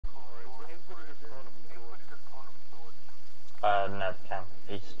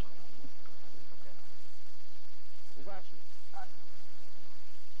East. Is that actually?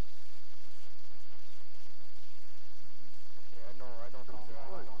 Yeah, no, I don't think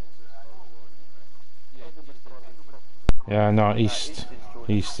Yeah, no, East.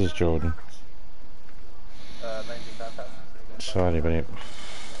 East is Jordan. Sorry, buddy.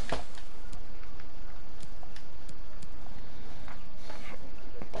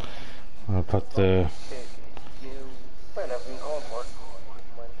 I'll put the...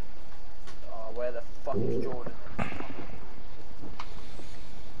 where the fuck is Jordan?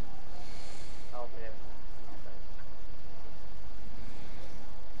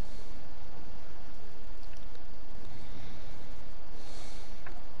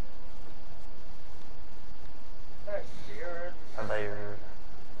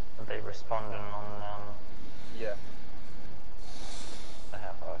 Are they responding on Yeah. They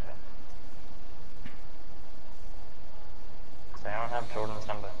have, okay. So I don't have Jordan's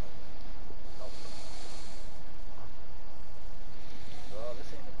number.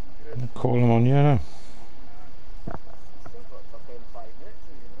 Call him on you now. Still got fucking 5 minutes,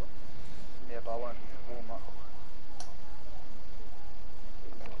 you know? Yeah, but I won't warm up.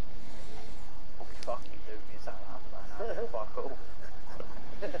 What the fuck you do me something like that? Fuck all.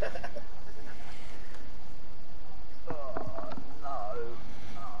 Oh, no.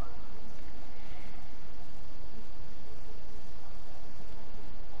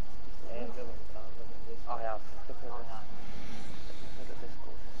 I have. Look at this. Look at this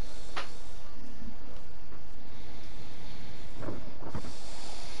board.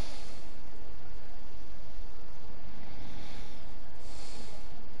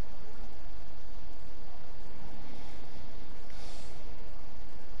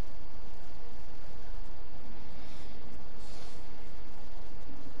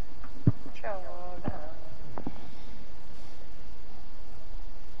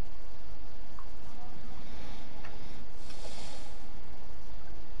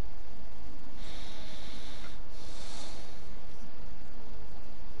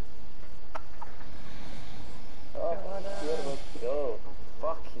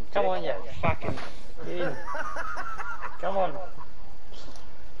 Come on, you fucking kid. Come on.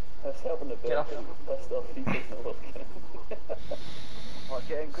 That's helping a bit. Get off. Pissed off, Fifa's not working. Right,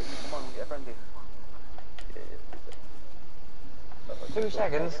 get in quickly, come on, get a friendly. 2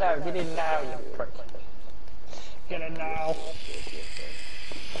 seconds, no, get in now, you prick. Get in now.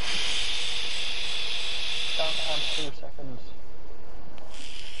 Don't have 2 seconds.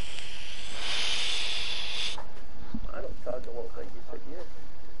 I don't charge a lot like you said, yeah.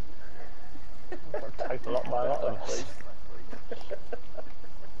 I'll take a lot by a lot of us.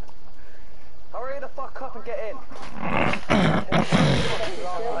 Hurry the fuck up and get in. I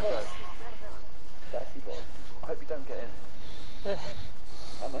hope you don't get in.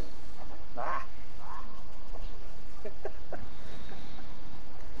 Am I? Nah.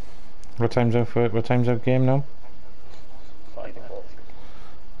 What time's our game now? 5 o'clock.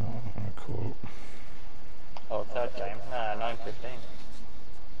 Oh, cool. Oh, third game? Nah, 9:15.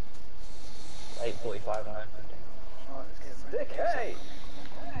 8:45 and 9:15. Alright, let's get it. Hey!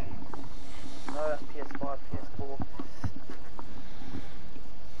 No, that's PS5, PS4.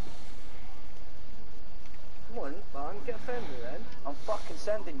 Come on, man, get a friendly then. I'm fucking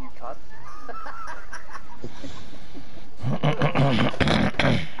sending you, cunt.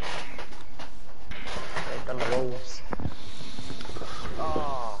 They've done the rules.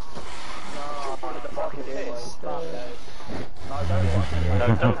 Oh, no, the fucking piss. No,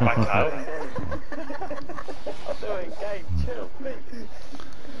 Don't back out. I'm doing game, chill, please.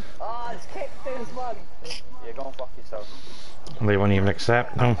 Ah, let's kick this one. Yeah, go and fuck yourself. They won't even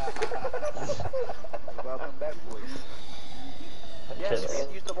accept, no. Welcome back, boys. Yes, we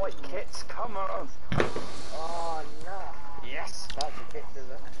can use the white kits, come on. Oh, no. Yes. That's a kit, is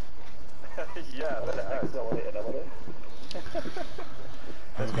it? Yeah, but it hurts.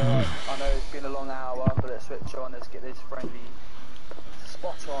 Let's go. I know it's been a long hour, but let's switch on. Let's get this friendly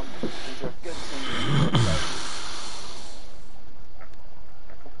spot on. These are a good team.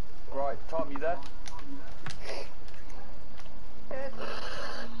 Right, Tom, you there?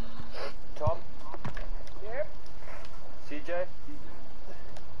 Tom? Yep. CJ?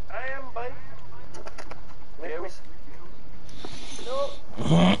 I am, bud. Gills? No.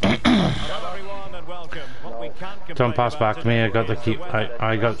 Hello everyone and welcome. What we can't Don't pass back to me. I got the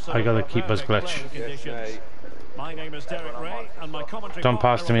keeper's glitch. My name is Derek Ray and my commentary Don't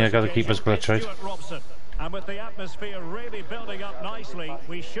pass to me. I got the keeper's glitch, right? And with the atmosphere really building up nicely,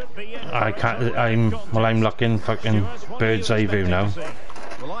 we should be in. I can't. I'm looking fucking bird's eye view now.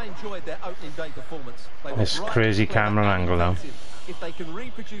 Well, I enjoyed their opening day performance. This crazy camera angle now. If they can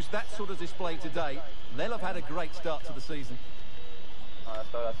reproduce that sort of display today, they'll have had a great start to the season. That's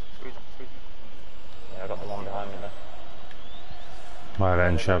squeeze. Yeah, I got the one behind me there. Well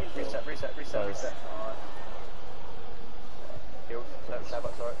then, shove. Reset. Alright. Healed. Snap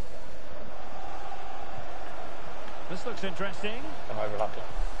back, sorry. This looks interesting. I'm overlapping.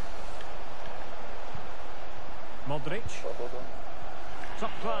 Modric.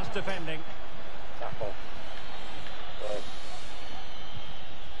 Top class defending. Apple.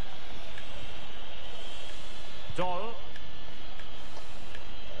 Doyle.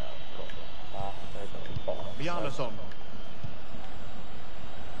 Bjarnason.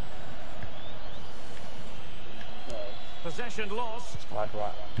 Possession lost. Right.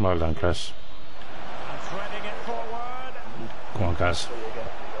 Well done, Chris. And threading it forward. Come on, guys.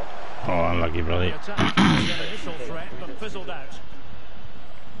 Oh, unlucky, The bloody. attack was an initial threat, but fizzled out.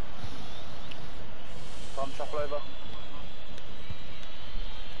 Shuffle over.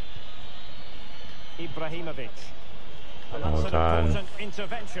 Ibrahimovic. And that's Well an done. important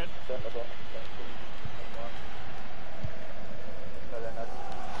intervention.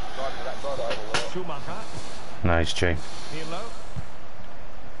 Schumacher. Nice, Jay. Pirlo.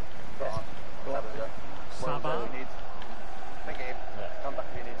 Saba. Thank you. Come back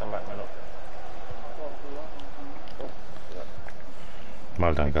if you need. Come back, look.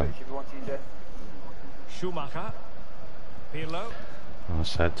 Well done, girl. If you want to, Schumacher. Pirlo. Well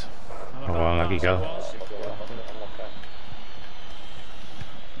said. And a Oh, bad unlucky pass girl. it was.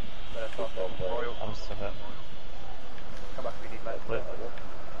 I'm still there. come back if you need, mate.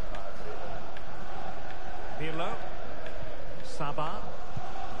 Pirlo. Saba.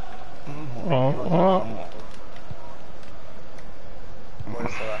 Oh.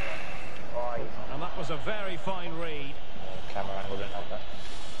 And that was a very fine read. Camera angle didn't help that.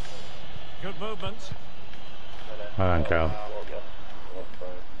 Good movement. Well done, girl.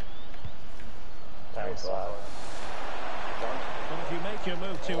 Downside. But if you make your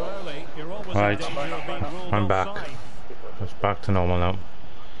move too early, you're always Right. in danger of being ruled I'm back. offside. It's back to normal now.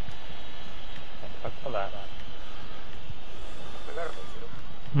 Look for that.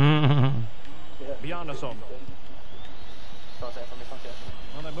 Bjarnason.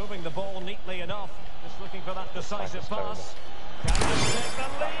 Well, they're moving the ball neatly enough. Just looking for that decisive pass. Can they take the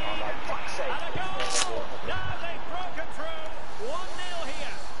lead? And a goal! Now they've broken through. 1-0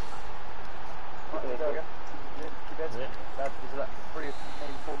 here.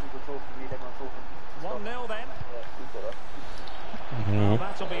 1-0 then. Well,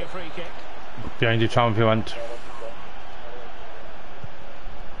 that'll be a free kick. Behind you, Tom, if you want.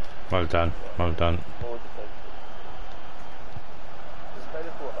 Well done. Well done.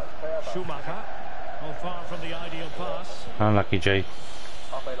 Schumacher. Well, far from the ideal pass. Unlucky, Jay.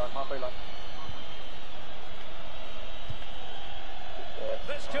 Halfway line.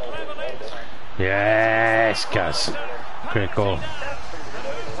 This could level it. Yes, Gus. Great goal. Who's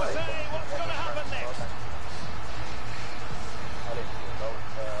to say what's going to happen next?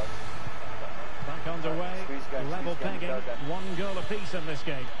 Back underway. Level pegging. 1 goal apiece in this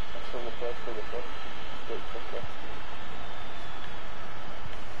game.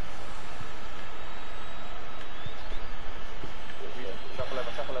 Shuffle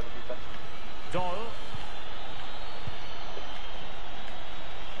over, defense. Doyle.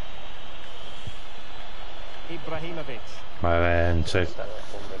 Ibrahimovic. Well then, so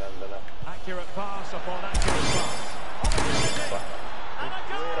Accurate pass upon accurate pass. And a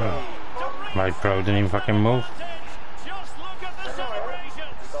goal! To bring my pro didn't even fucking move. advantage. Just look at the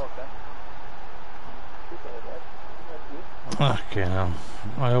celebrations. Okay, now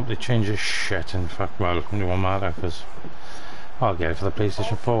I hope they change this shit and fuck. Well, it won't matter because I'll get it for the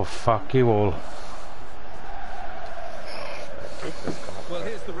PlayStation 4. Fuck you all. Well,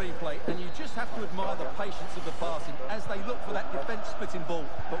 here's the replay, and you just have to admire the patience of the passing as they look for that defence-splitting ball.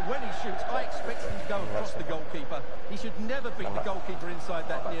 But when he shoots, I expect him to go across the goalkeeper. He should never beat the goalkeeper inside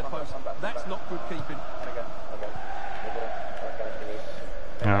that near post. That's not good keeping.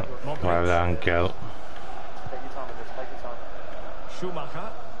 Yeah, well done, girl. Take your time with this, take your time. Schumacher.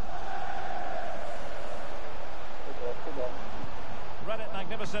 Read it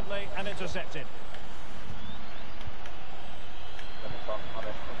magnificently and intercepted.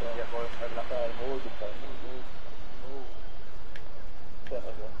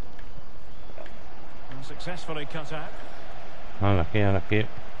 And successfully cut out. Unlucky.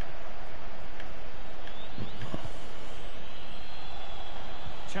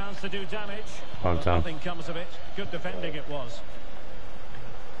 chance to do damage. Well But done. nothing comes of it. Good defending it was.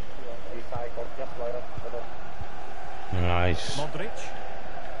 Nice. Modric.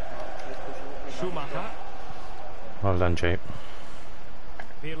 Schumacher. Well done, Jake.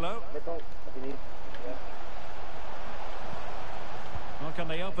 Pirlo. Well, can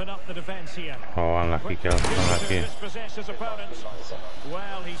they open up the defence here? Oh, unlucky girl. Unlucky. Dispossess his opponent.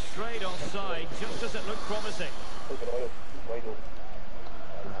 Well, he strayed offside just as it looked promising.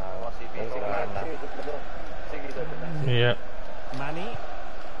 Yeah. Mani.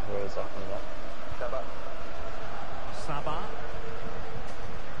 Sabah.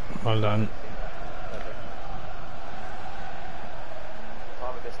 Well done.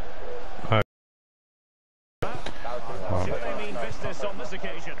 Should they mean business on this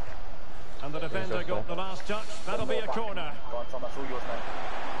occasion? And the defender got the last touch. That'll be a corner.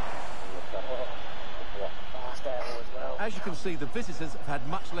 As you can see, the visitors have had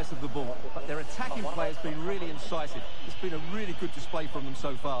much less of the ball, but their attacking play has been really incisive. It's been a really good display from them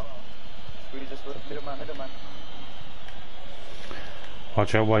so far.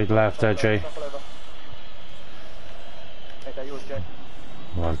 Watch out wide left there, Jay.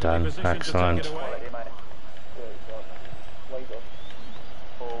 Well done. Position to take Excellent. it away.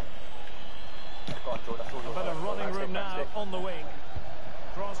 A bit of running room now on the wing.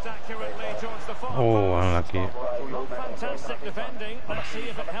 Crossed accurately towards the far Oh, post. unlucky. Not fantastic defending. Let's see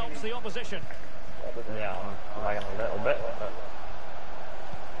if it helps the opposition. Yeah, I'm lagging a little bit. But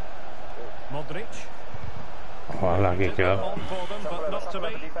Modric. Oh, unlucky Did girl. on for them, but not to be.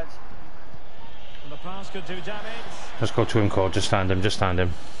 And the pass could do damage. Let's go to him, Cole. Just stand him. Just stand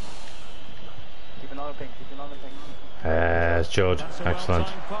him. Keep an eye on pink, keep an eye on pink. Yes, Jude. That's a Excellent.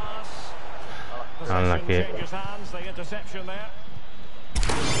 well-timed pass. Possession Unlucky. changes hands. The interception there.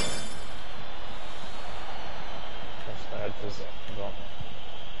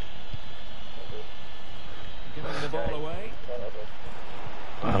 Giving the ball away.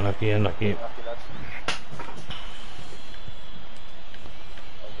 Unlucky, unlucky.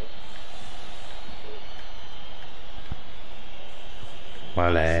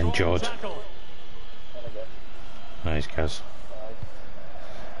 Well then, Jude. Tackle. Nice, Chris.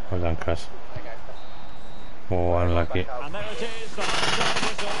 Well done, Chris. Oh, unlucky. And there it is, the half-time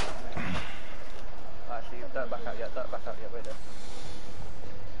whistle. Actually, don't back out yet, don't back out yet, wait there.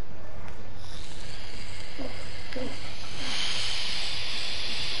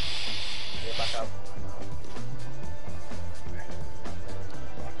 Yeah, back out.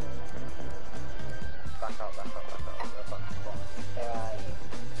 Back out, back out, back out. Yeah, back out.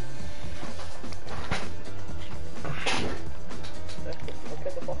 Look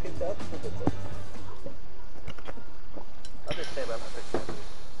at the fucking dub. I just say about my picture.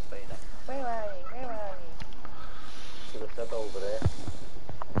 Where are we? Where are we? Should have said over there.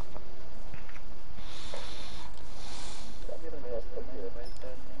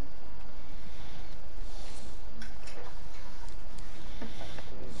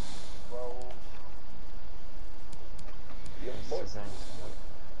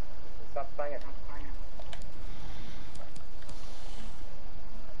 Stop banging.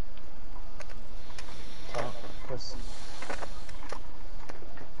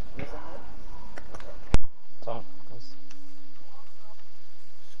 Tom,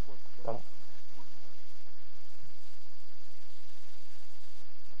 Tom.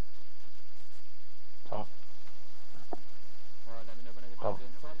 Tom. Alright, let me know when Tom. everybody's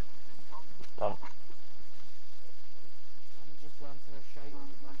in. Tom. Just went to a shade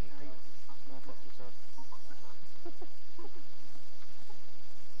and fucking hate. More fuck yourself.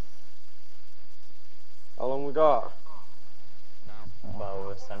 How long we got? Well,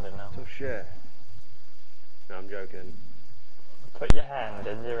 we're sending now. Tough shit. No, I'm joking. Put your hand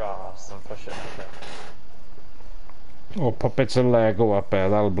in your arse and push it up. Oh, put bits of Lego up there.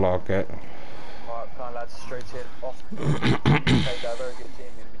 That'll block it. Alright, come on lads, straight in, off. Okay, they're a very good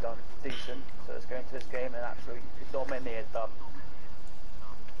team, we've done decent. So let's go into this game and absolutely dominate them.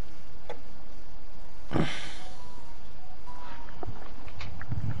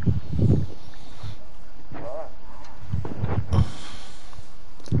 Alright.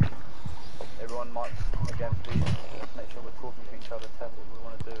 Everyone might, again please, let's make sure we're talking to each other, tell them what we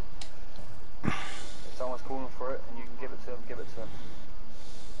want to do. If someone's calling for it and you can give it to them, give it to them.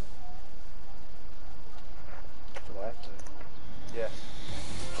 Do I have to? Yes.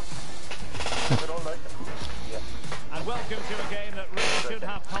 Is it all like Yes. And welcome to a game that really should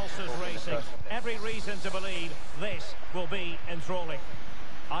have pulses racing. Every reason to believe this will be enthralling.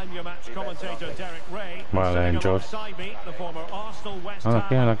 I'm your match commentator, Derek Ray. Well, I enjoyed. Me, the former Arsenal, West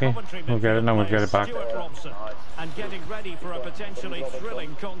Okay, Ham, okay. We'll get it now. We'll get it back. Stuart Robson, and getting ready for a potentially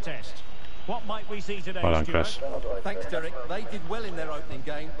thrilling contest. What might we see today, Well done, Chris. Thanks, Derek. They did well in their opening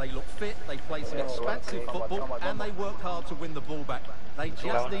game. They looked fit, they played some expansive football, and they worked hard to win the ball back. They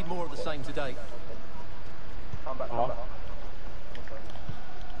just need more of the same today. Come back.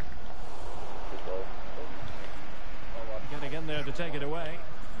 Getting in there to take it away.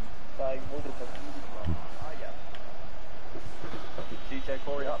 DJ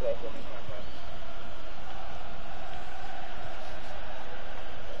Corey up there.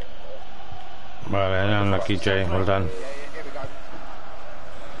 Well, unlucky, Jay. Well done.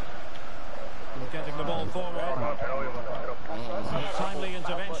 Getting the ball forward. Timely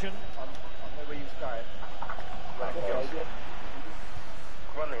intervention.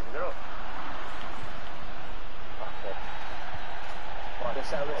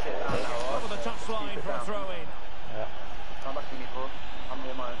 Over the touchline for a throw-in. Yeah. Come back, I'm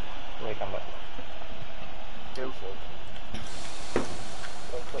near mine. We come back.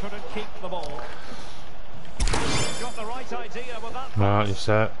 Couldn't keep the ball. Got the right idea with that. No, you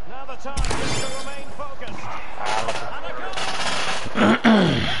set. Now the time is to remain focused. And a goal!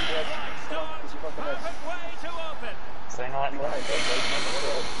 Right start. Perfect way to open. Saying like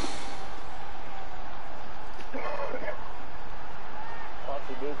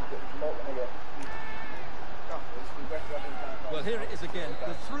Well, here it is again.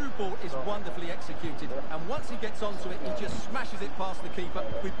 The through ball is wonderfully executed, and once he gets onto it, he just smashes it past the keeper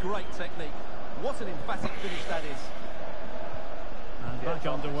with great technique. What an emphatic finish that is. And back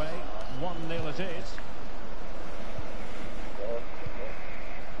underway. 1-0 it is.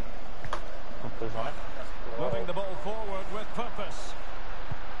 Moving the ball forward with purpose.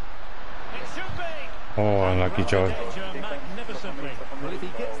 It should be. Oh, unlucky, Joe. Magnificently. Well, if he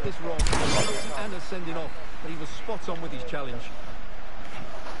gets this wrong, and a sending off, but he was spot on with his challenge.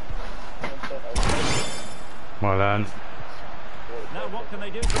 Well done. Now what can they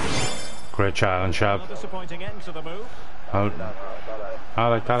do to the Great challenge, Shab. disappointing end to the move. I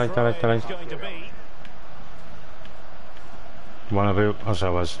like. It's going to be. One of you, as I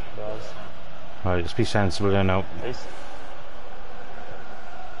was. Right, let's be sensible here now.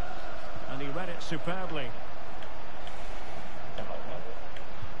 And he read it superbly.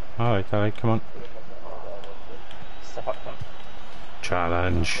 Alright, come on. Step up front.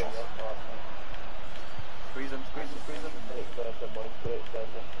 Challenge. Squeeze him.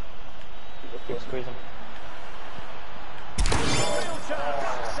 Keep squeezing. Real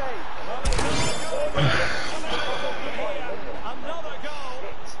chance. Well, another goal.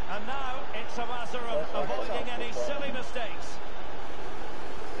 And now it's a matter of avoiding any silly mistakes.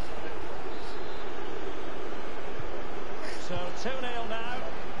 So 2-0 now.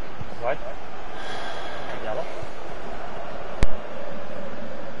 Right. Yellow.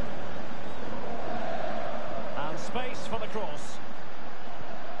 And space for the cross.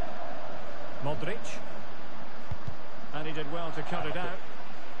 Modric. And he did well to cut it out.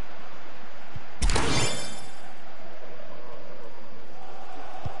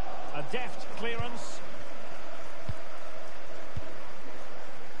 A deft clearance.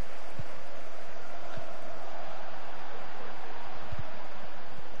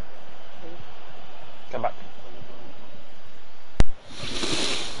 Come back. An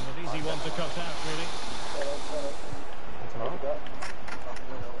easy one to cut out, really.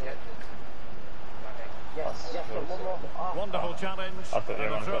 Wonderful challenge.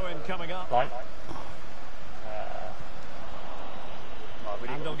 And a throw-in coming up. Right.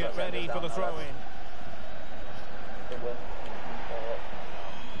 And they'll get ready for the throw-in.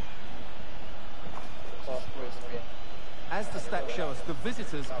 As the stats show us, the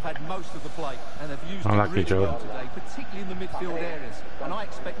visitors have had most of the play and have used it really well today, particularly in the midfield areas. And I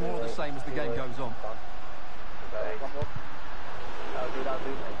expect more of the same as the game goes on.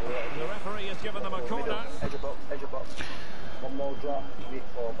 The referee has given them a corner.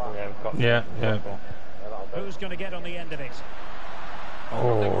 Yeah. Who's going to get on the end of it?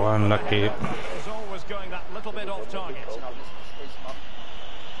 Oh, unlucky. Is always going that little bit off target.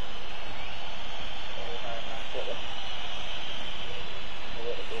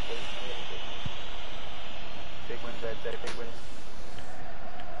 Big wins there, Jay, big wins.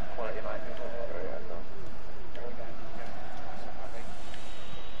 Quality, mate.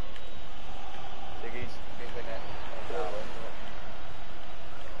 Biggies, big win there.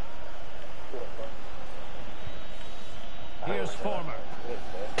 Here's Former.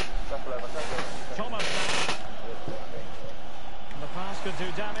 Thomas. And the pass could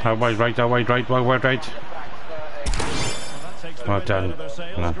do damage. Out wide right. Well, that takes Well done.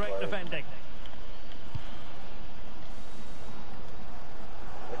 No. Great defending.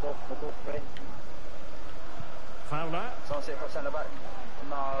 Fowler. Someone see it for centre back.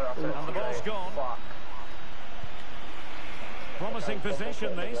 No, I said And the ball's gone. Fuck. Promising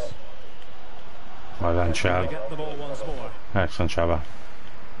position, this. Well done, They Chab. get the ball once more. Excellent, Chaba.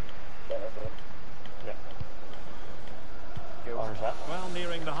 Well,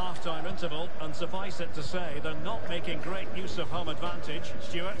 nearing the half-time interval, and suffice it to say, they're not making great use of home advantage.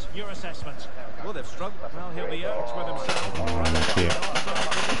 Stuart, your assessment? Well, they've struggled. Well, he'll be out with himself. Yeah.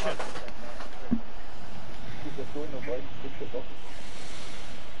 Offside position.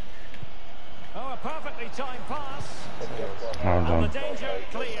 Oh, a perfectly timed pass. Well And the done. danger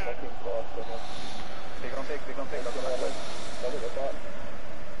clear. Big on big, big on big.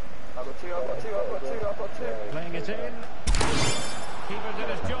 I've got two, I've got two, I've got two, I've got two. Playing it in. Keeper did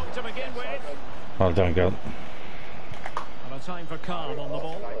his job to begin with. Well done, girl. And a time for calm on the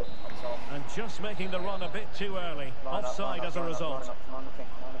ball. And just making the run a bit too early. Offside as a result.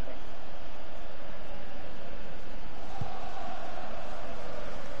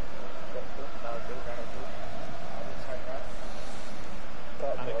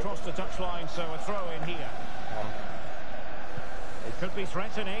 And it crossed the touchline, so a throw in here. It could be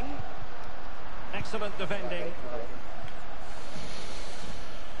threatening. Excellent defending.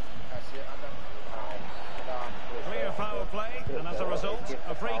 Clear foul play, and as a result,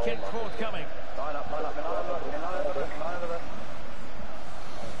 a free kick forthcoming. Line up, line up, line up, line up.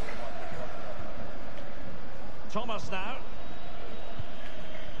 Thomas now.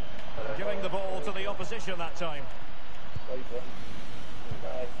 Giving the ball to the opposition that time.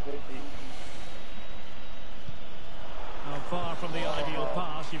 Now far from the ideal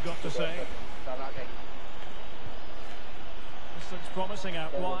pass, you've got to say. This looks promising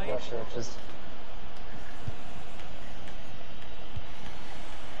out wide.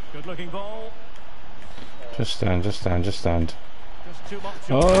 Good looking ball. Just stand, just stand, just stand. Just too much.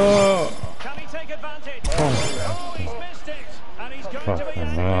 Oh! Can he take advantage? Oh, he's missed it. And he's going to be Fucking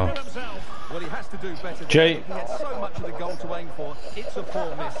angry hell. with himself. Well, he has to do better. Jay. He had so much of the goal to aim for. It's a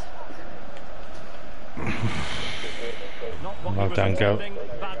poor miss. Not what Well he was done, Go. intending.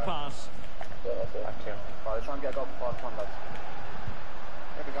 Bad pass. Right, try and get a goal for 5 lads.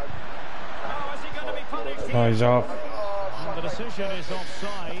 Here we go. Oh, is he going to be punished here? Oh, he's off. And the decision is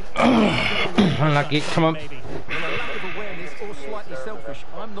offside. Unlucky, come on. Maybe. Well, a lack of awareness or slightly selfish.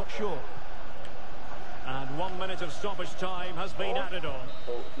 I'm not sure. And 1 minute of stoppage time has been added on.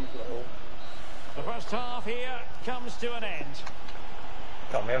 The first half here comes to an end.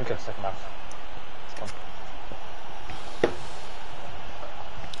 Got me, I'm good second half. Let's go.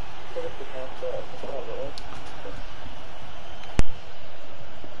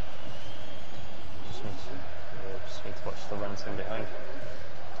 Just need to watch the runs in behind.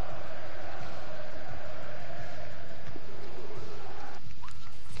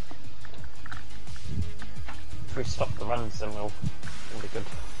 If we stop the runs, then we'll be good.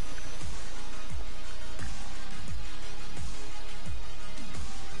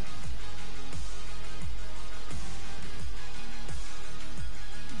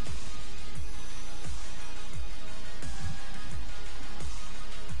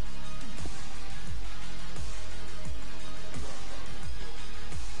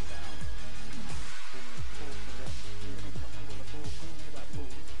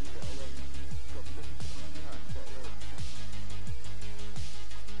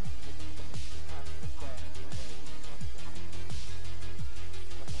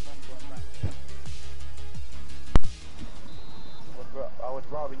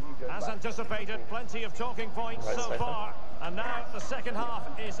 As anticipated, plenty of talking points Right, so safer. far. And now the second half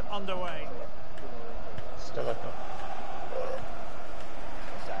is underway. Still open.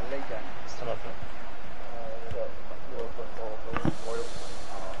 Still open.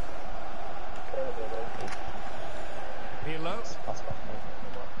 Pirlo. Pass back.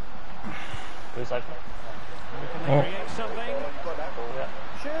 Who's open? Can they create something?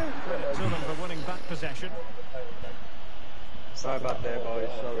 Yeah. Credit to them for winning back possession. Sorry about there, boys.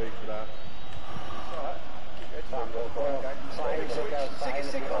 Sorry for that.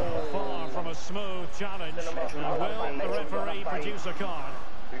 Far from a smooth challenge. And will the referee produce a card?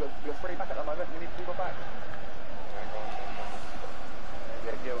 We've got 3 back at the moment. We need people back.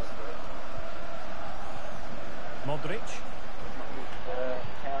 Yeah, Gills. Modric.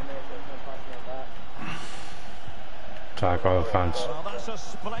 Tag all the fans. Well, that's a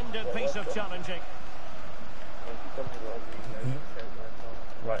splendid piece of challenging.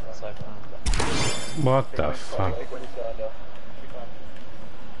 Right, that's open. What the fuck?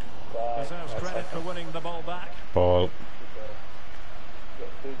 Deserves credit for winning the ball back. Ball.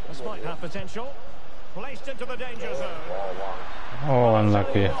 This might have potential. Placed into the danger zone. Oh,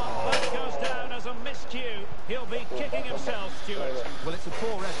 unlucky. That goes down as a miscue. He'll be kicking himself, Stuart. Well, it's a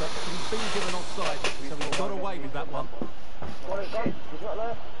poor effort, but he's been given offside, so he's got away with that one. I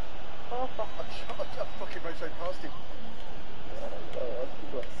fucking went so past him.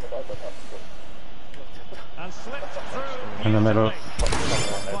 And slipped through In the middle.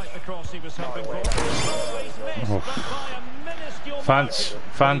 quite the cross he was hoping for. Oh, he's missed, but by a minuscule Fans, margin.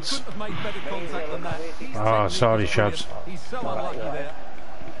 fans. Couldn't have made better contact than that. His Oh, technique sorry, is Shabs. brilliant. He's so unlucky there.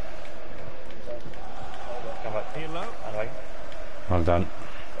 Pirlo. Well done.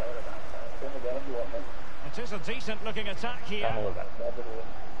 It is a decent looking attack here.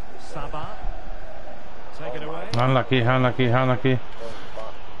 Sabah. Take it away. Unlucky, unlucky, unlucky.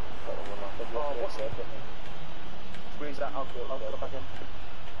 Squeeze that, I'll go back in.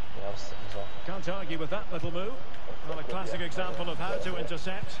 Can't argue with that little move. Well, a classic example of how to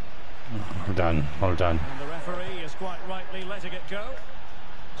intercept. Well done, well done. And the referee is quite rightly letting it go.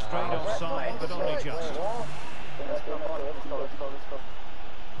 Straight offside, but only just. Let's go.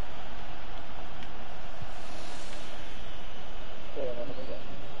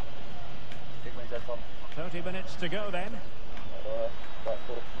 30 minutes to go then.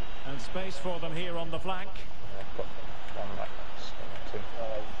 And space for them here on the flank.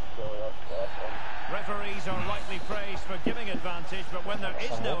 Referees are rightly praised for giving advantage, but when there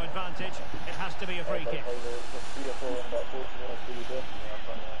is no advantage, it has to be a free kick.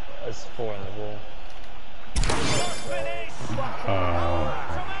 There's 4 in the wall. Finish!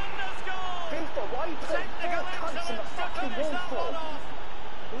 Tremendous goal! Technical excellence to finish that one off.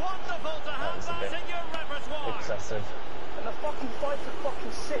 Wonderful to have that in your repertoire. Excessive. And the fucking 5'6",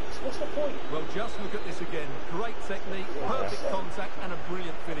 what's the point? Well, just look at this again. Great technique, perfect contact, and a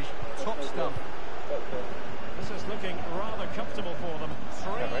brilliant finish. Top stuff. This is looking rather comfortable for them.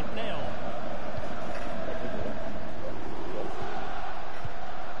 3-0.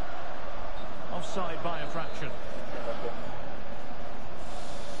 Offside by a fraction.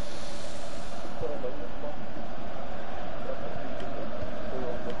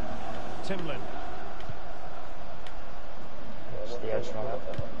 Timlin. The edge run up.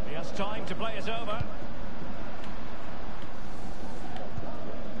 He has time to play it over.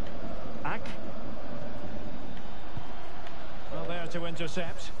 Ack. Well, there to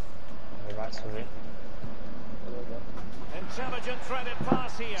intercept. The right's for me. Intelligent threaded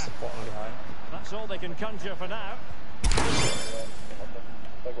pass here. Supporting behind. That's all they can conjure for now.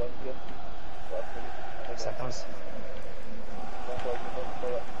 5 seconds.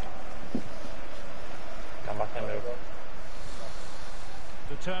 Come back and move.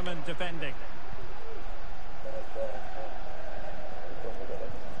 Determined defending.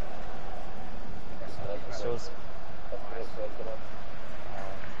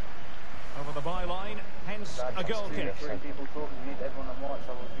 Over the byline, hence a goal kick. 3 people talking, you need everyone on watch,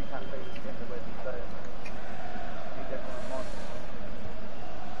 otherwise we can't play this game the way we play it. You need everyone on watch.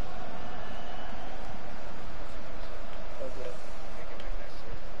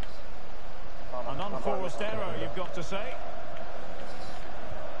 An unforced error, you've got to say.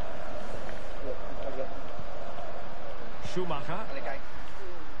 Schumacher.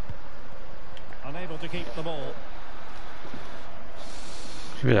 Unable to keep the ball.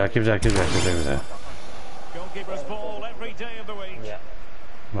 Give it that, give it that, give it that, give it that. Goalkeeper's ball every day of the week. Yeah.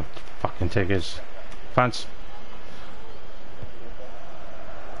 What fucking tickets. Fans.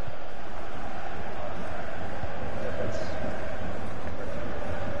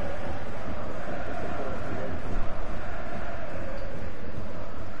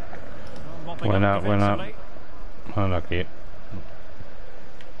 Went out. Unlucky.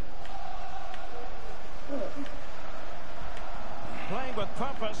 Playing with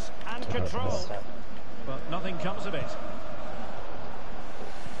purpose and control, but nothing comes of it.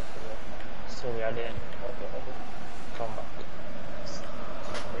 Sorry, I didn't. Come back.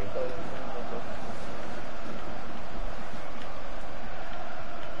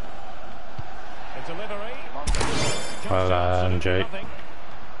 The delivery. Well done, Jake.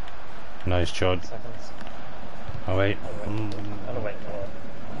 Nice job. Seconds. Oh wait. I'll wait for it.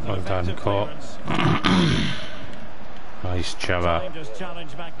 Well done, caught. Nice Java. Just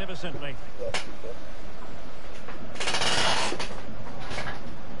challenged magnificently.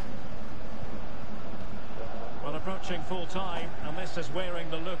 Well, approaching full time, and this is wearing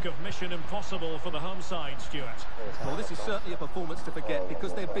the look of Mission Impossible for the home side, Stuart. Well, this is certainly a performance to forget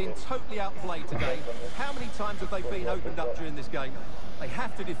because they've been totally outplayed today. How many times have they been opened up during this game? They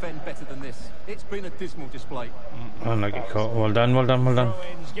have to defend better than this. It's been a dismal display. Unlucky caught. Well done, well done, well done.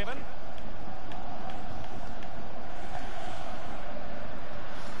 Throw-ins given.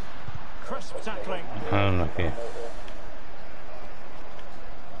 crisp tackling. Unlucky. And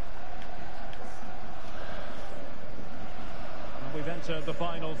we've entered the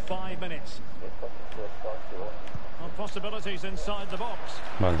final 5 minutes. On possibilities inside the box.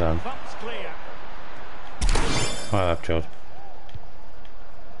 Well done. That's clear. Well up, George.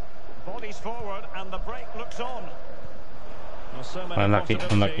 Bodies forward and the break looks on. Well, so many Unlucky,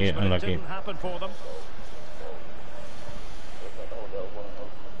 possibilities, but unlucky. it didn't happen for them.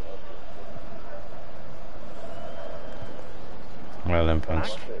 Well then,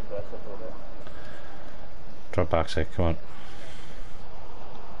 pants. Drop back, say, come on.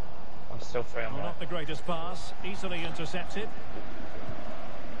 I'm still 3 on Well, that. not the greatest pass, easily intercepted.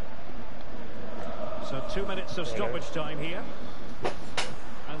 So 2 minutes of stoppage time here.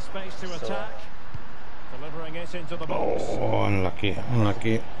 And space to attack. Delivering it into the box. Oh, unlucky,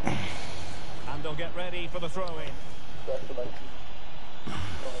 unlucky. And they'll get ready for the throw-in.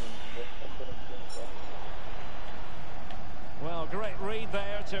 Well, great read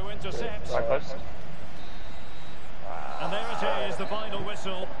there to intercept. Right post. And there it is, the final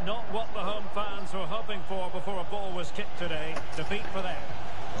whistle. Not what the home fans were hoping for before a ball was kicked today. Defeat for them.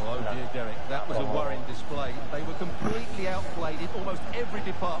 Oh dear, Derek, that was a worrying display. They were completely outplayed in almost every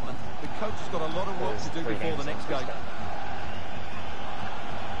department. The coach has got a lot of work to do before the next game.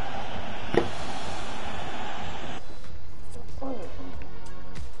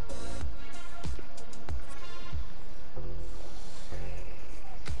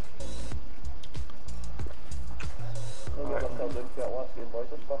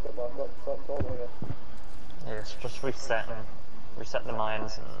 Yeah, it's just reset the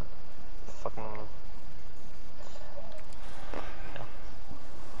mines and fucking. Yeah.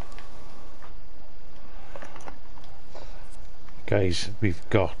 Guys, we've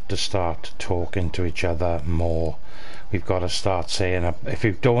got to start talking to each other more. We've got to start saying, if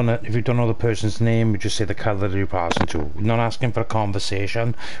you don't know the person's name, we just say the colour that you're passing to. We're not asking for a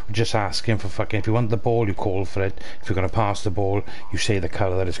conversation. We're just asking for fucking. If you want the ball, you call for it. If you're going to pass the ball, you say the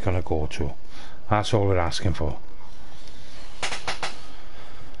colour that it's going to go to. That's all we're asking for.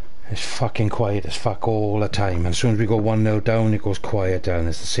 It's fucking quiet as fuck all the time. And as soon as we go 1-0 down, it goes quiet down.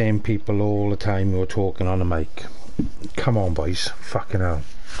 It's the same people all the time who are talking on the mic. Come on, boys. Fucking hell.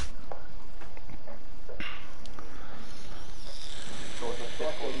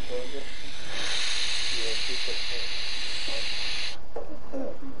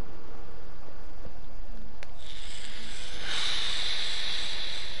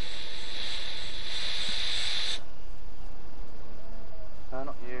 No,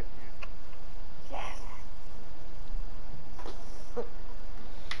 not you.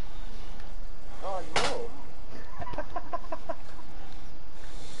 Oh no!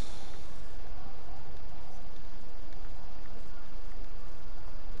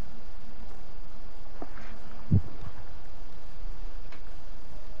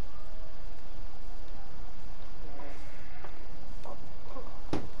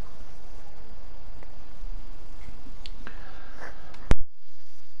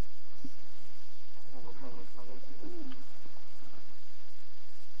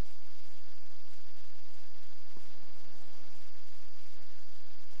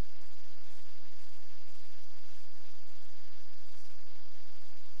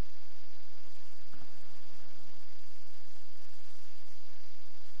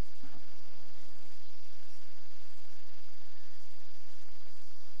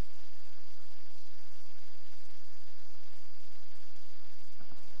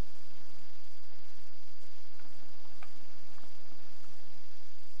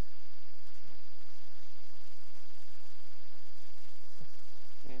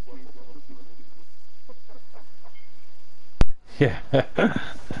 Yeah. I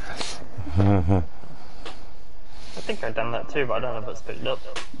think I've done that too, but I don't know if it's picked up.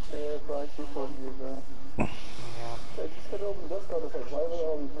 Yeah, Brian, she told you that. Yeah. I just said open this door, I was like, why were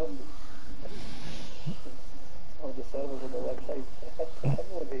all these numbers? Oh, the servers on the website. I don't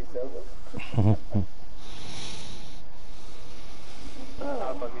know these servers.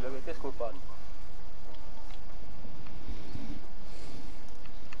 Ah, but we look at Discord button.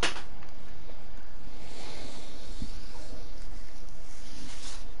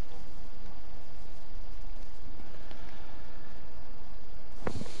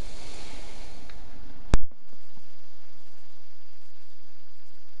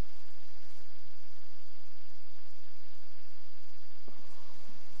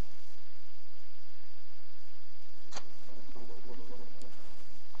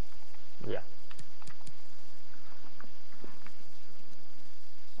 Yeah.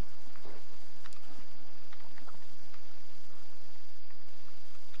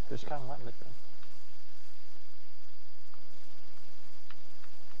 just going right mid then.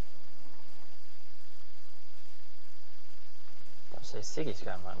 Don't say Siggy's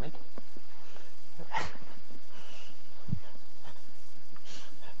going right mid.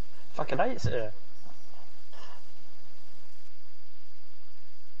 Fucking hates it here.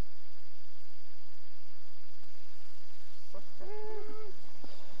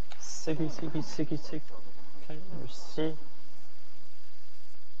 Siggy. Can you see?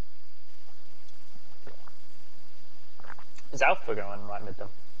 Is Alpha going right mid though?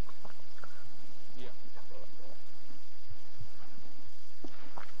 Yeah.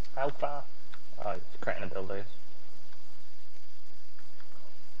 Alpha? Oh, he's creating a build, I guess.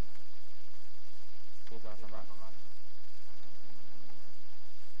 Here's Alpha, right.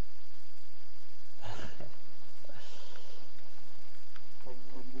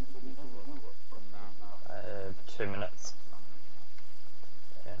 2 minutes.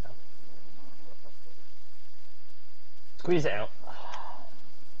 Yeah, no. Squeeze it out.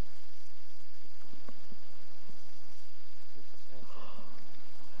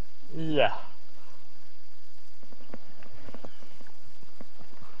 Yeah.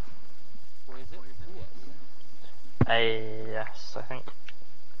 What is it? Yes, I think.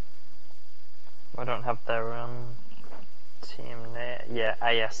 I don't have their team name. Yeah,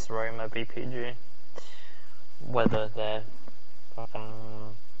 AS Roma BPG. Whether their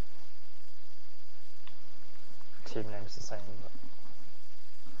fucking team name's the same, but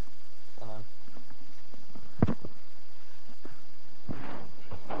I don't know.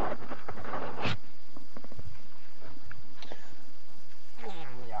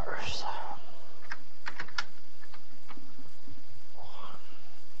 Yars.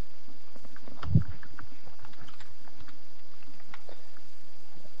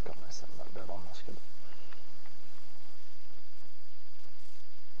 Got myself a bit on this good.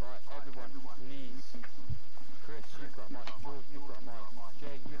 Right, everyone, please. Chris, you've got Mike. George, you've got Mike.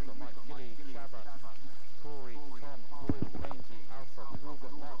 Jay, you've got Mike. Gilly, Shabba, Corey, Tom, Royal, Mainsy, Alpha. We've all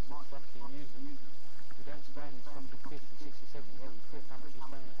got Mikes. Let's fucking use them. We don't spend fucking 50, 60, 70, 80 quid. How much you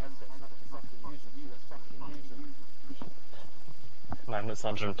spend on headsets not to fucking use them? So let's fucking use them. Mine was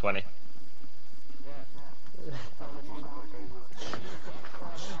 120. Yeah. How much input goes with it? If you've got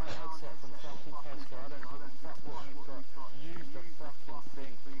a £5 headset from fucking Tesco, I don't give a fuck what you've got. Use the fucking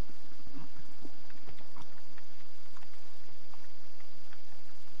thing.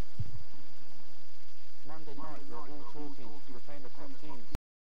 Monday night, we're all talking. We're playing the top teams.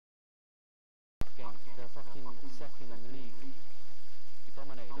 Game. They're fucking second in the league. We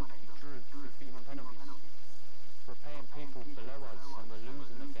dominated them. We drew. We beat them on penalties. We're paying people below us and we're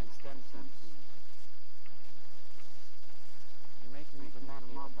losing against them teams. You're making me remind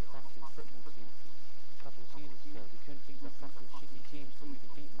me of the fucking football team a couple of seasons ago. We couldn't beat the fucking shitty teams, but we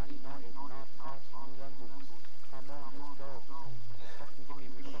could beat Man United and Arsenal and Wembley. Come on, let's go. Fucking give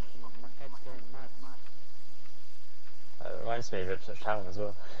me fucking, my head's going mad. It reminds me of Ipswich Town as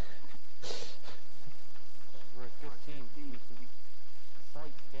well. We're a good team. We can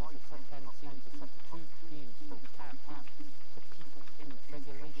fight against the top 10 teams, the top 2 teams, but we can't beat the people in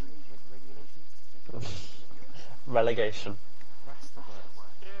regulation. Relegation. That's the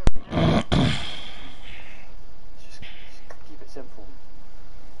word. Just keep it simple.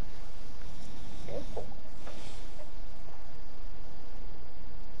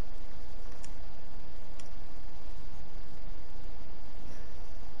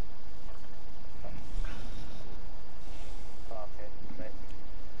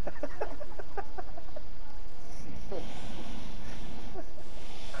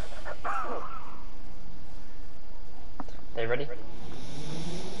 They ready?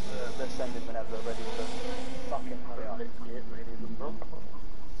 They're sending whenever they're ready to fucking hurry up. Get ready to go.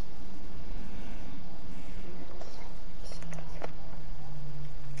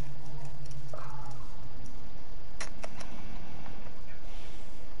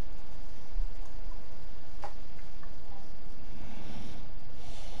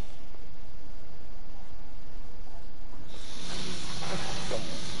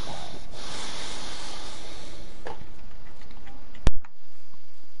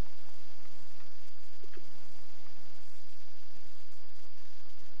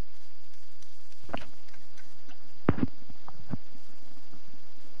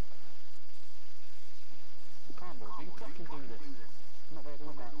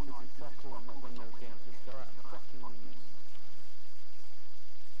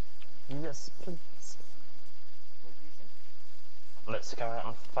 Yes, please. What did you say? Let's go out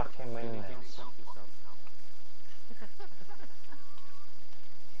and fucking win this.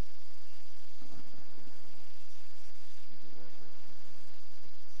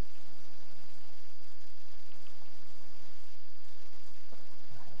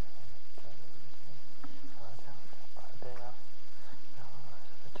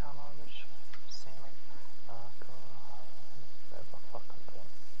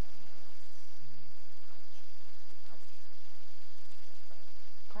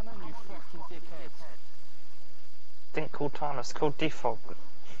 fucking dickheads. Didn't call time, it's called default.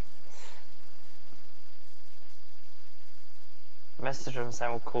 Message them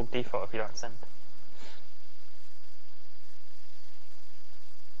saying we'll call default if you don't send.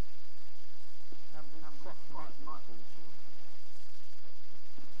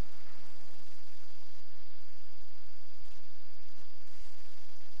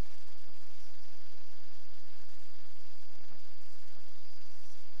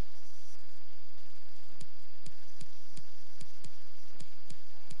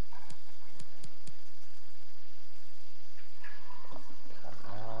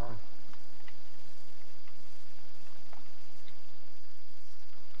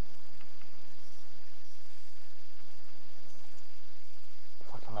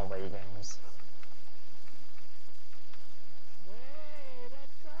 Fucking away games.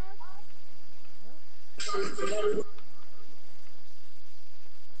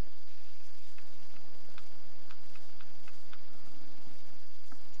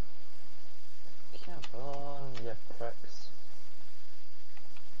 Come on, you pricks.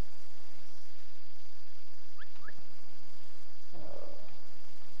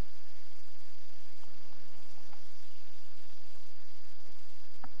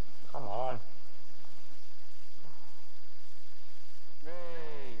 Come on.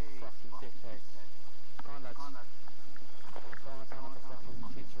 Hey, fucking dickheads. Come on, lads. Don't sound like a fucking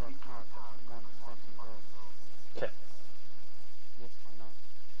teacher of character. Come on, fucking go. Okay. Yes, I know.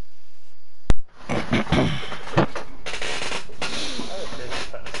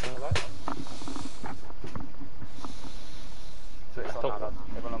 Switch on now, lads.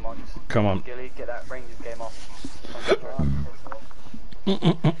 Everyone on mics. Come on. Gilly, get that Rangers game off.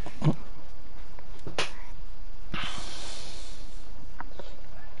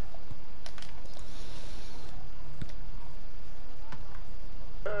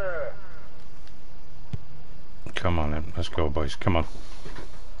 Come on then, let's go boys, come on. Off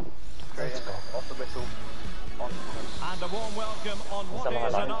the whistle. On. And a warm welcome on what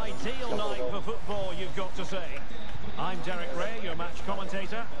is an ideal night for football, you've got to say. I'm Derek Ray, your match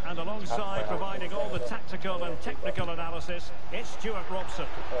commentator, and alongside providing all the tactical and technical analysis, it's Stuart Robson,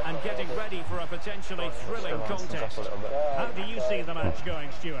 and getting ready for a potentially thrilling contest. How do you see the match going,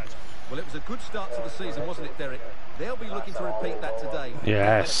 Stuart? Well, it was a good start to the season, wasn't it, Derek? They'll be looking to repeat that today.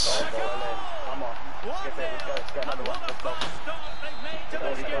 Yes. Come on. Let's get another one. Let's go.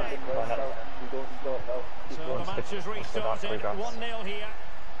 So the match has restarted, 1-0 here.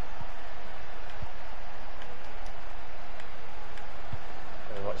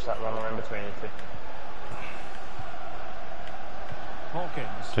 Watch that runner in between you two.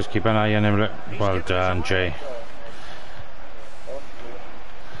 Hawkins. Just keep an eye on him. Well done, Jay.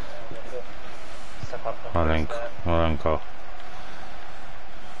 Step up. Well done, Cole.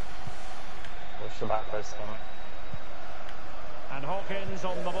 Watch the back post thing. And Hawkins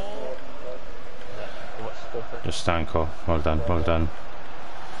on the ball. Yeah, watch the goalpost. Just stand, Cole. Well done, well done.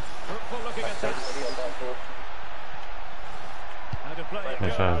 Fruitful looking attack. How to play it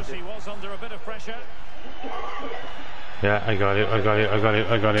Yes, goes. He was under a bit of pressure. Yeah, I got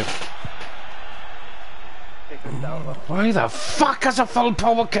it. Why the fuck has a full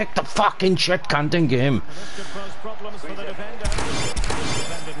power kick the fucking shit canting game? This could pose problems for the defender.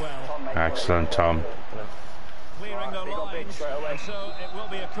 Defended well. Excellent, Tom. Clearing the lines. And so it will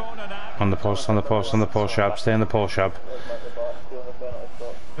be a corner now. On the post, sharp. Stay in the post, sharp.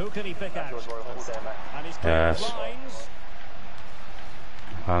 Who can he pick out? And he's cleared Yes. the lines.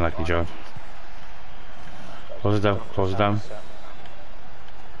 Unlucky, Joe. Close it down.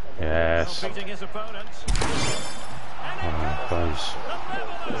 Yes. Beating his opponent. Oh, boys.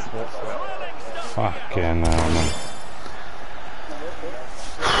 The level is thrilling stuff here. Fucking hell, man.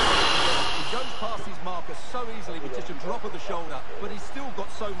 He goes past his marker so easily with just a drop of the shoulder, but he's still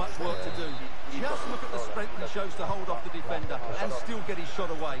got so much work to do. Just look at the strength he shows to hold off the defender and still get his shot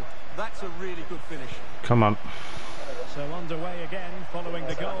away. That's a really good finish. Come on. So underway again, following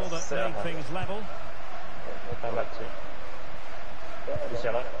the goal that made things level. Come back to you. Just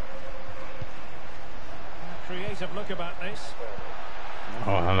yellow. Creative look about this.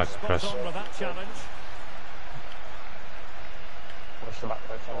 Oh, unlucky Spot press. on with that challenge. Watch the back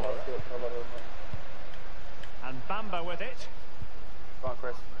post on low. And Bamba with it. Come on,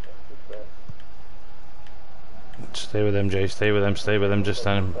 Chris. Stay with him, Jay. Stay with him. Just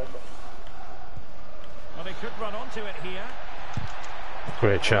stand. Well, he could run onto it here.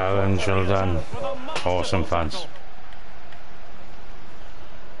 Great challenge. Well done. With a masterful Awesome, fans. tackle.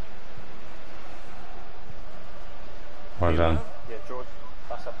 Well done. Yeah, George.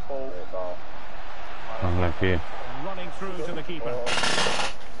 That's a full goal. Unlucky. And running through to the keeper.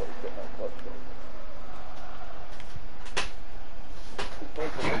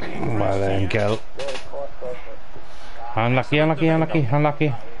 girl. Unlucky, unlucky, unlucky,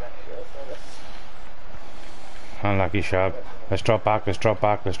 unlucky. Unlucky, Shab. Let's drop back, let's drop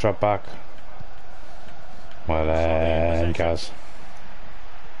back, let's drop back. Well then, Gaz.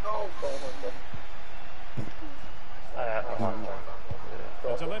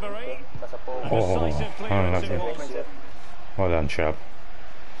 The delivery. Oh, unlucky. Well done, Shab.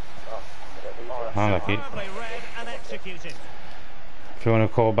 Unlucky. Superbly read and executed. If you want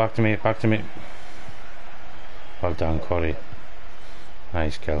to call, back to me, back to me. Well done, Corey.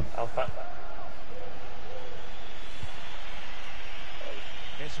 Nice kill.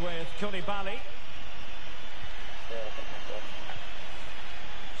 It's with Koulibaly.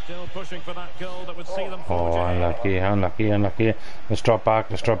 Still pushing for that goal that would see them forward. Oh, unlucky, unlucky, unlucky. Let's drop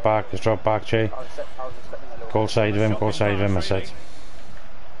back, let's drop back, let's drop back, Jay. Goal side of him, goal side of him, I said.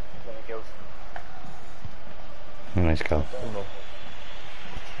 Nice kill.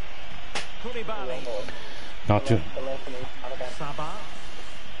 Koulibaly. Not too. Sabah.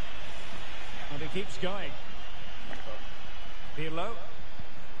 And he keeps going. Pirlo.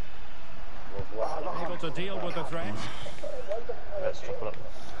 Able to deal with the threat.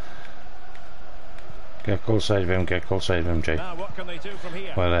 Get goal side of him, get goal side of him, Jay. Now what can they do from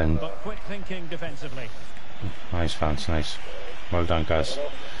here? Well then. But quick thinking defensively. Nice, fans, nice. Well done, guys.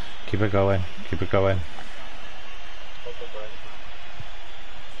 Keep it going, keep it going.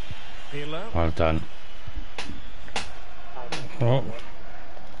 Pirlo. Well done. Oh.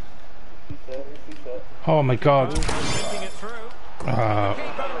 Oh my god. Thinking it through. Keeper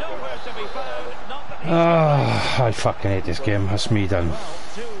nowhere to be found. Not that he's I fucking hate this game. That's me done. well,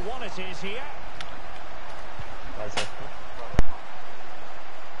 2-1 it is here.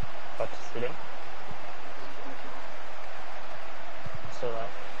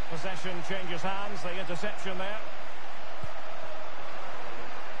 Possession changes hands, the interception there.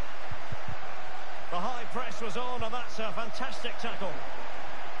 The high press was on, and that's a fantastic tackle.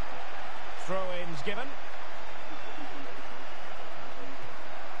 Throw-ins given.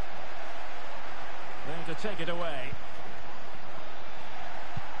 There to take it away.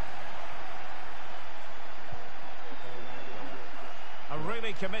 A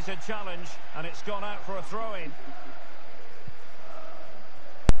really committed challenge, and it's gone out for a throw-in.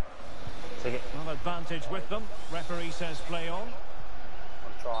 Well, advantage with them. Referee says play on.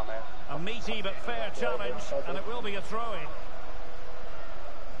 A meaty but fair challenge, and it will be a throw-in.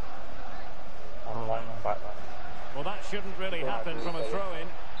 Well, that shouldn't really happen from a throw-in.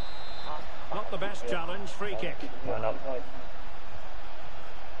 Not the best challenge, free kick.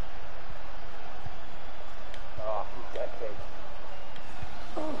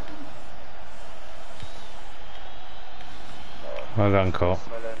 Well done, Cole.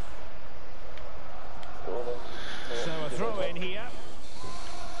 So a throw-in here.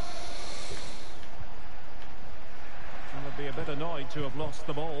 And would be a bit annoyed to have lost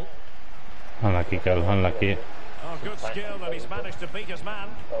the ball. Unlucky, girl, unlucky. Oh, good skill, and he's managed to beat his man.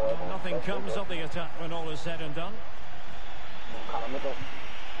 Well, nothing comes of the attack when all is said and done. And a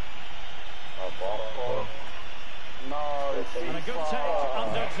good take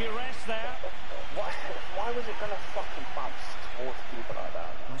under duress there. Why was it going to fucking bounce towards people like that?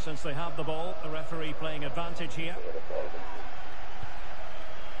 And since they have the ball, the referee playing advantage here.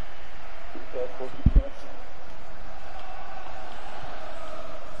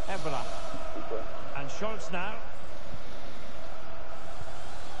 Evra. And Schultz now.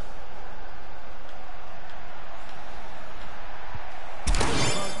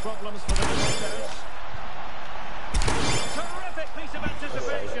 Those problems for the defenders. Terrific piece of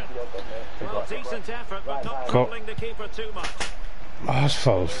anticipation. Well, decent effort, but not troubling the keeper too much. That's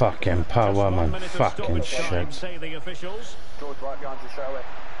full fucking power, man. Fucking shit. Say the officials. George right behind you, straight away.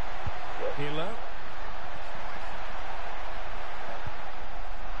 Pirlo.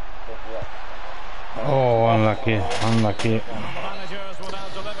 Oh, unlucky, unlucky. The managers will now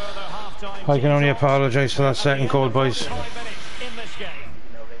deliver their half-time. I can only apologise for that second goal, boys. 5 minutes in this game.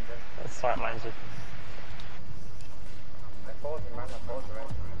 That's right, mine's it.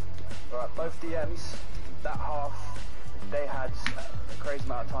 Right, both DMs, that half, they had a crazy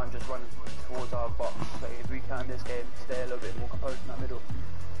amount of time just running towards our box. So if we can this game, stay a little bit more composed in that middle.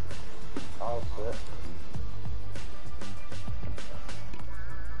 Oh, good.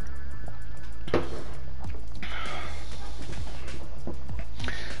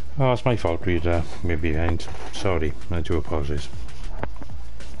 Oh, it's my fault, Reader. We're behind. Sorry, I do apologise.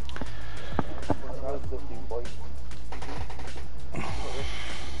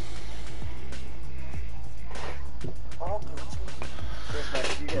 Chris, mate,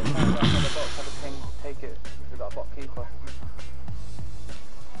 if you get back on the box, have a ping, take it. We've got a bot keeper.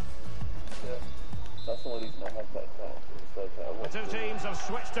 The two teams have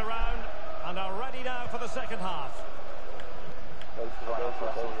switched around and are ready now for the second half.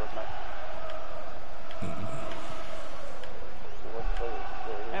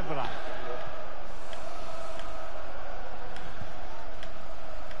 Evra.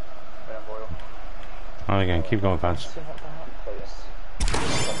 On again, keep going, fans.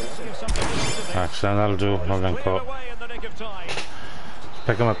 Actually, that'll do. Well done, Cole.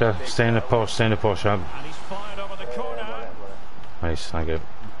 Pick him up there. Stay in the post, Shab. Nice, thank you.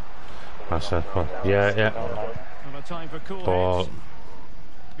 That's it. Yeah. Ball.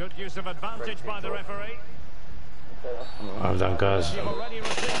 Good use of advantage by the referee. Well done, guys. You've already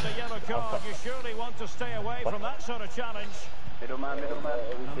received a yellow card. You surely want to stay away from that sort of challenge. Middleman.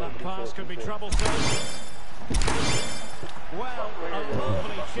 And that pass could be troublesome. Well, a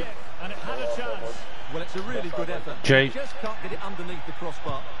lovely chip, and it had a chance. Well, it's a really good effort. Jay. Just can't get it underneath the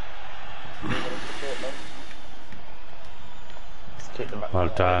crossbar. Well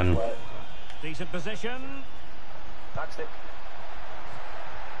done. Decent position. Backstick.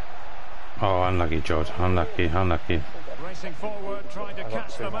 Oh, unlucky, George. Unlucky. Racing forward, trying to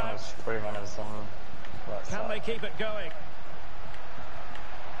catch them out. 3 runners on. Can they keep it going?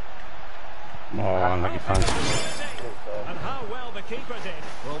 Oh, unlucky, fans. And how well the keeper did.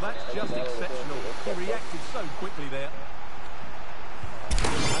 Well, that's just exceptional. He reacted so quickly there.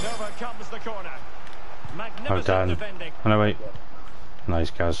 And over comes the corner. Well Magnificent done. defending. Oh, no, wait.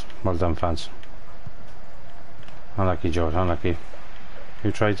 Nice, guys. Well done, fans. Unlucky, George. Unlucky.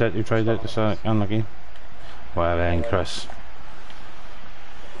 You tried it. It's unlucky. Well then, Chris.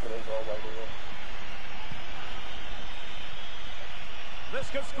 This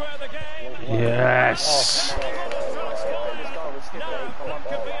could square the game. Yes. Now, that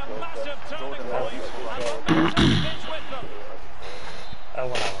could be a massive turning point. And momentum is with them.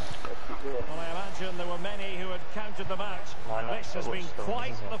 Well, I imagine there were many who had counted them out. This has been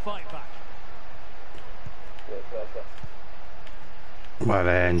quite the fight back. Well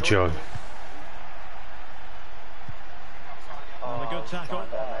then, Joe. And a good tackle.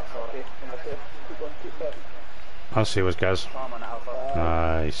 I'll see what guys.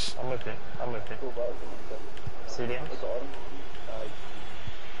 Nice. I'm with you. See the end?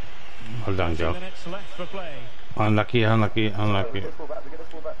 Well done, 2 Joe. minutes left for play. Unlucky. What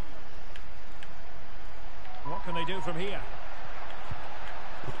can they do from here?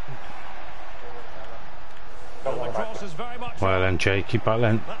 Well, the cross is very much Well then, Jay, keep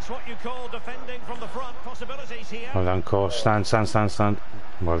battling. That's what you call defending from the front. Possibilities here. Well done, course. Stand.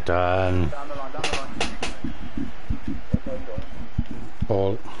 Well done. Down the line.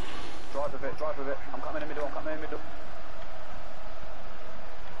 Ball. Drive with it. I'm coming in the middle.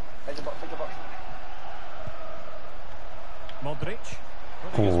 Edge of box. Modric.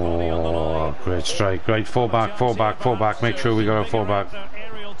 Putting his body on the line. Oh, great strike. Great. Fall back. Make sure we got a fall back. Their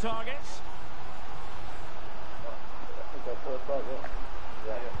aerial targets.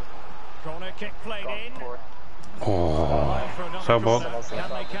 Corner kick played in. Oh. For another So ball. corner. Can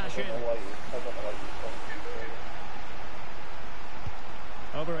they cash in?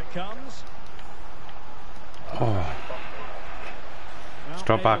 Over it comes. Oh. Well, Let's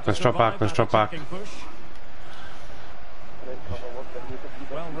drop back. able to survive that attacking push.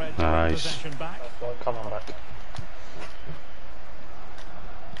 Well read to win Nice. possession back. Come on back.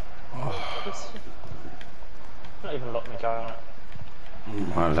 Not even let me go on it.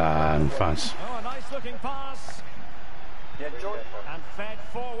 Well done, fans. Oh, a nice looking pass. Yeah, George. And fed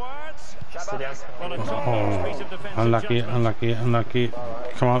forwards. See the end? Well, a top-notch piece of defensive judgment. Unlucky.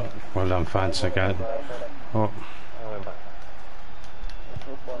 Come on. Well done, fans, again. Oh. We're back.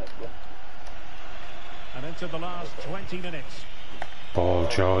 And into the last 20 minutes. Ball,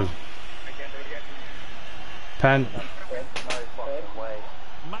 Joe. Pen.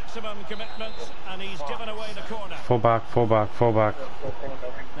 Maximum commitment, and he's given away the corner. Fall back.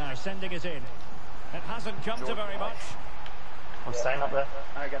 Now sending it in. It hasn't come to very much. I'm staying up there.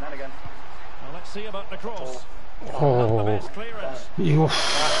 And again. Well, let's see about the cross. Not the Oh. best clearance. You.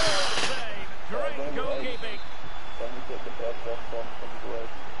 Save. Great goalkeeping.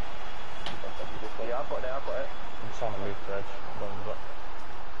 Yeah, I've got it. I'm trying to move the edge.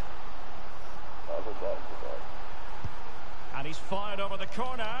 And he's fired over the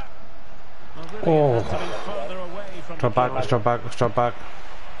corner. Well, really Oh. it had to be further away from Drop the back. Let's drop back.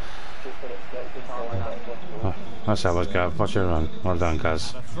 Oh, that's how it was, Gav. Watch your run. Well done,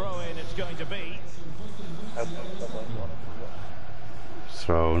 guys. And a throw-in it's going to be.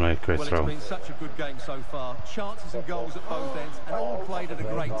 Throw, great Well, throw. it's been such a good game so far. Chances and goals at both ends, and all played at a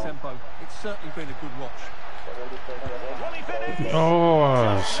great tempo. It's certainly been a good watch. Will he finish?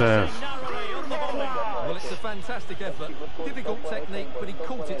 Oh, save. Narrowly on the volley. Well, it's a fantastic effort. Difficult technique, but he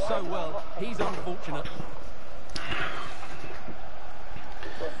caught it so well. He's unfortunate.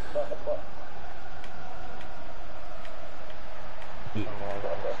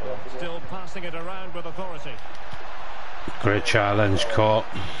 Still passing it around with authority. Great challenge, caught.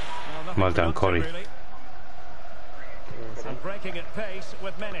 Nothing Well done, productive, Corey. really. And breaking at pace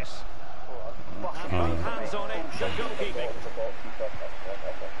with menace. And both hands on it, good goalkeeping.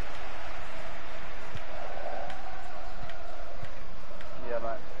 Yeah,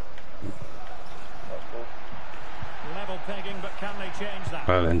 mate. Level pegging, but can they change that?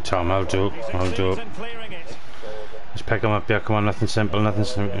 Well then, Tom, I'll do. He I'll do. succeeds in clearing it. Let's pick him up, yeah, come on, nothing simple, nothing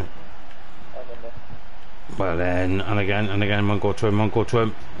simple. Well then, and again, one go to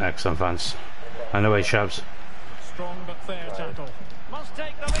him. Excellent, fans. And away, Shabs. Strong but fair tackle. Must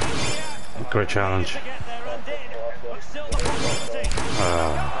take the lead here. Great challenge. To get there and did, but still the possibility.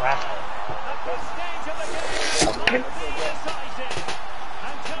 At this stage of the game, might be decisive.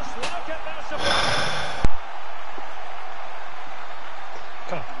 And just look at their support.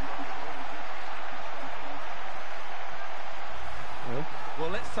 Well,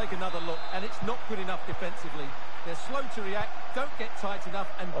 let's take another look, and it's not good enough defensively. They're slow to react, don't get tight enough,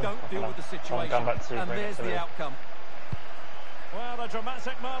 and don't deal with the situation. And there's the outcome. Well, a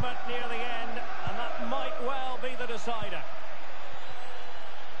dramatic moment near the end, and that might well be the decider.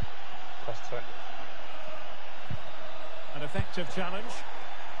 An effective challenge.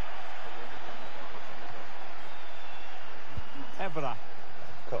 Evra.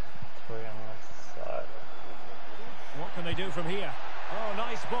 Got 3 on this side. What can they do from here? Oh,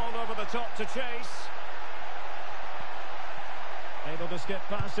 nice ball over the top to chase. Able to skip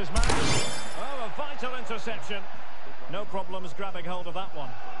past his man. Oh, a vital interception. No problems grabbing hold of that one.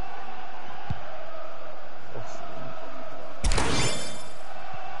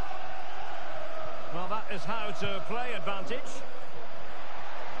 Well, that is how to play advantage.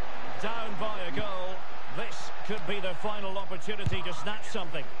 Down by a goal. This could be the final opportunity to snatch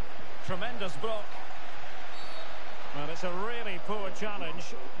something. Tremendous block. Well, it's a really poor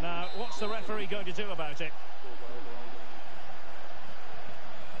challenge. Now, what's the referee going to do about it?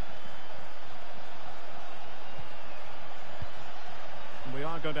 We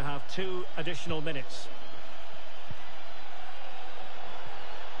are going to have 2 additional minutes.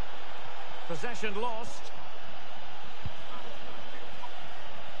 Possession lost.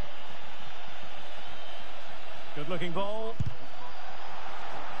 Good looking ball.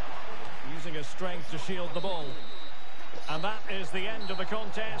 Using his strength to shield the ball. And that is the end of the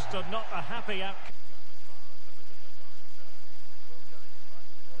contest, and not a happy outcome.